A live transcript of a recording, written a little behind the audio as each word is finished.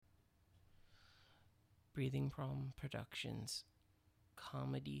Breathing Problem Productions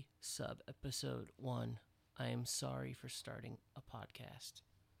Comedy Sub Episode 1. I am sorry for starting a podcast.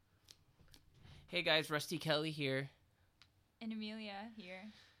 Hey guys, Rusty Kelly here. And Emelia here.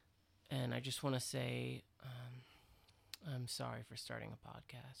 And I just want to say I'm sorry for starting a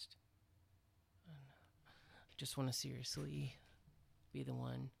podcast. I just want to seriously be the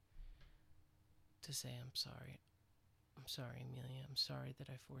one to say I'm sorry. I'm sorry, Emelia. I'm sorry that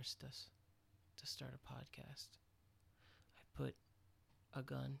I forced us to start a podcast. I put a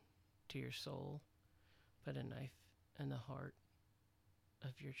gun to your soul, put a knife in the heart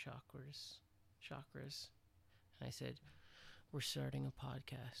of your chakras, and I said, we're starting a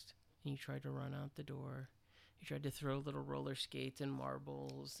podcast. And you tried to run out the door. You tried to throw little roller skates and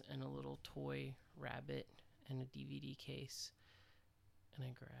marbles and a little toy rabbit and a DVD case. And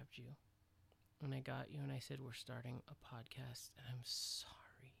I grabbed you. And I got you and I said, we're starting a podcast. And I'm sorry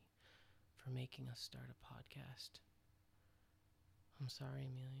for making us start a podcast. I'm sorry,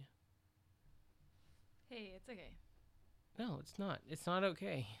 Emelia. Hey, it's okay. No, it's not. It's not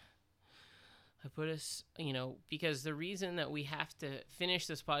okay. I put us, because the reason that we have to finish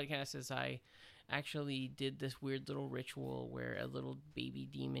this podcast is I actually did this weird little ritual where a little baby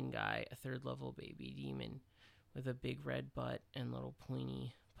demon guy, a third level baby demon with a big red butt and little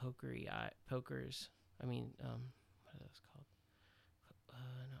pointy pokers. What are those called?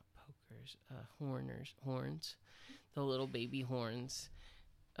 Not pokers, horns. The little baby horns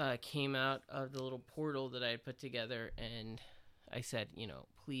came out of the little portal that I had put together, and I said,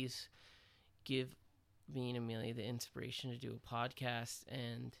 please give me and Emelia the inspiration to do a podcast,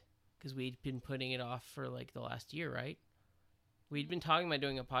 and because we'd been putting it off for like the last year, right? We'd been talking about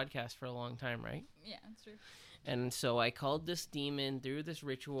doing a podcast for a long time, right? Yeah, that's true. And so I called this demon through this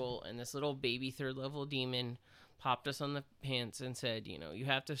ritual, and this little baby third level demon popped us on the pants and said, you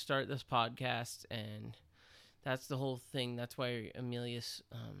have to start this podcast. And that's the whole thing. That's why Emelia's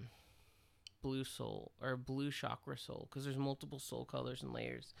blue soul, or blue chakra soul, because there's multiple soul colors and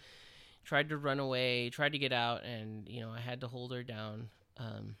layers, tried to run away, tried to get out, and I had to hold her down.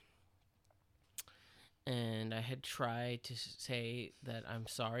 And I had tried to say that I'm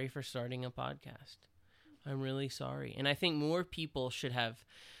sorry for starting a podcast. I'm really sorry. And I think more people should have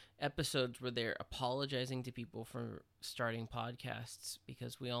episodes where they're apologizing to people for starting podcasts,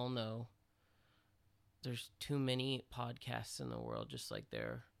 because we all know there's too many podcasts in the world, just like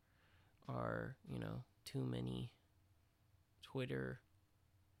there are, too many Twitter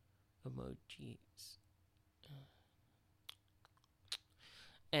emojis.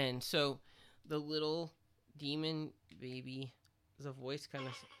 And so the little demon baby, the voice kind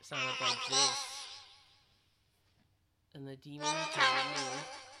of sounded like this. And the demon told me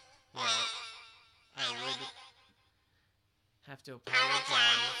that I would have to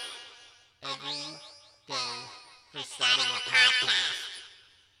apologize every day for starting a podcast.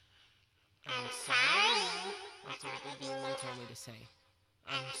 I'm sorry. That's what the demon told me to say.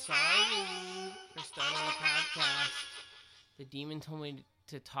 I'm sorry for starting a podcast. The demon told me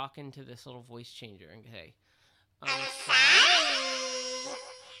to talk into this little voice changer and say, I'm sorry.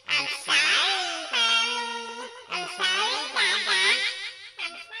 I'm sorry, Daddy. I'm sorry, Daddy.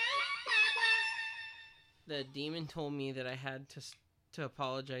 The demon told me that I had to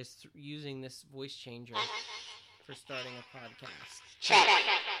apologize using this voice changer for starting a podcast. Check.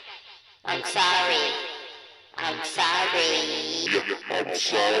 I'm sorry. I'm sorry. I'm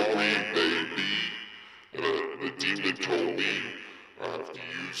sorry, baby. The demon told me I have to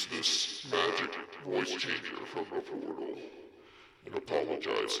use this magic voice changer from the portal and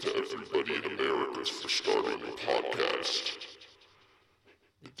apologize to everybody in America for starting a podcast.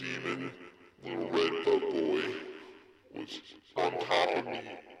 The demon, little red butt boy, was on top of me,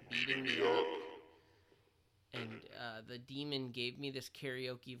 beating me up. And the demon gave me this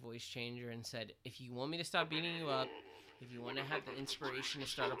karaoke voice changer and said, if you want me to stop beating you up, if you want to have the inspiration to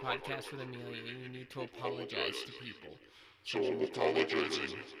start a podcast with Emelia, you need to apologize to people. So I'm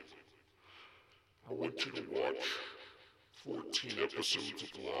apologizing. I want you to watch 14 episodes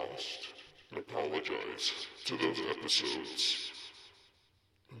of Lost and apologize to those episodes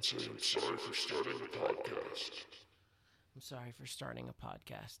and say I'm sorry for starting a podcast. I'm sorry for starting a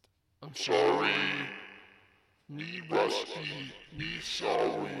podcast. I'm sorry. Me rusty. Me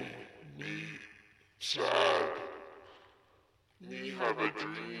sorry. Me sad. Me have a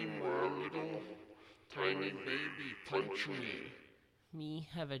dream where a little tiny baby punch me. Me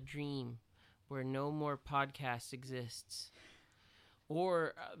have a dream where no more podcasts exists.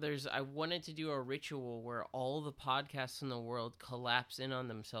 Or I wanted to do a ritual where all the podcasts in the world collapse in on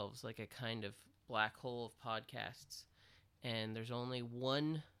themselves like a kind of black hole of podcasts. And there's only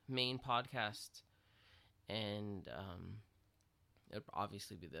one main podcast and it'd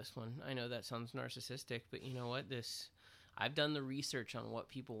obviously be this one. I know that sounds narcissistic, but you know what? I've done the research on what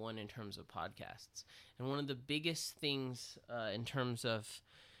people want in terms of podcasts, and one of the biggest things in terms of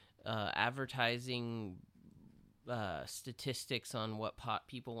advertising statistics on what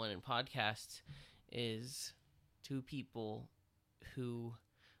people want in podcasts is two people who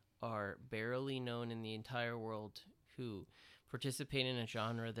are barely known in the entire world, who participate in a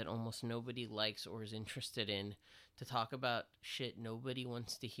genre that almost nobody likes or is interested in, to talk about shit nobody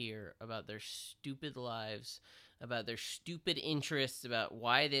wants to hear, about their stupid lives, about their stupid interests, about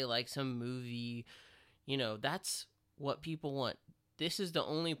why they like some movie. You know, that's what people want. This is the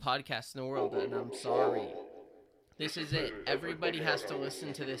only podcast in the world, and I'm sorry. This is it. Everybody has to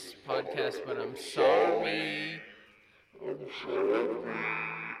listen to this podcast, but I'm sorry.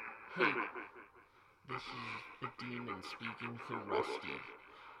 Hey, this is the demon speaking through Rusty.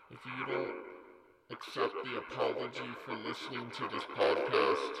 If you don't accept the apology for listening to this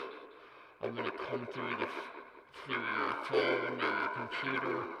podcast, I'm gonna come through your phone or your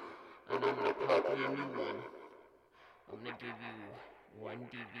computer, and I'm gonna pop you a new one. I'm gonna give you one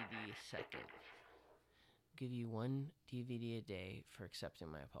DVD a second. Give you one DVD a day for accepting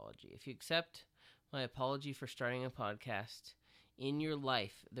my apology. If you accept my apology for starting a podcast, in your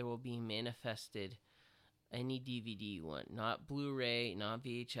life there will be manifested any DVD you want. Not Blu-ray, not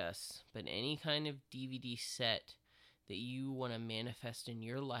VHS, but any kind of DVD set that you want to manifest in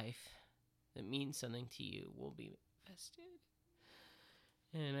your life that means something to you will be manifested.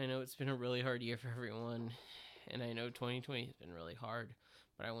 And I know it's been a really hard year for everyone, and I know 2020 has been really hard,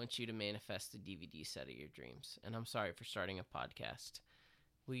 but I want you to manifest the DVD set of your dreams. And I'm sorry for starting a podcast.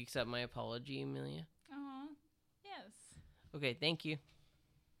 Will you accept my apology, Emelia? Yes. Okay, thank you.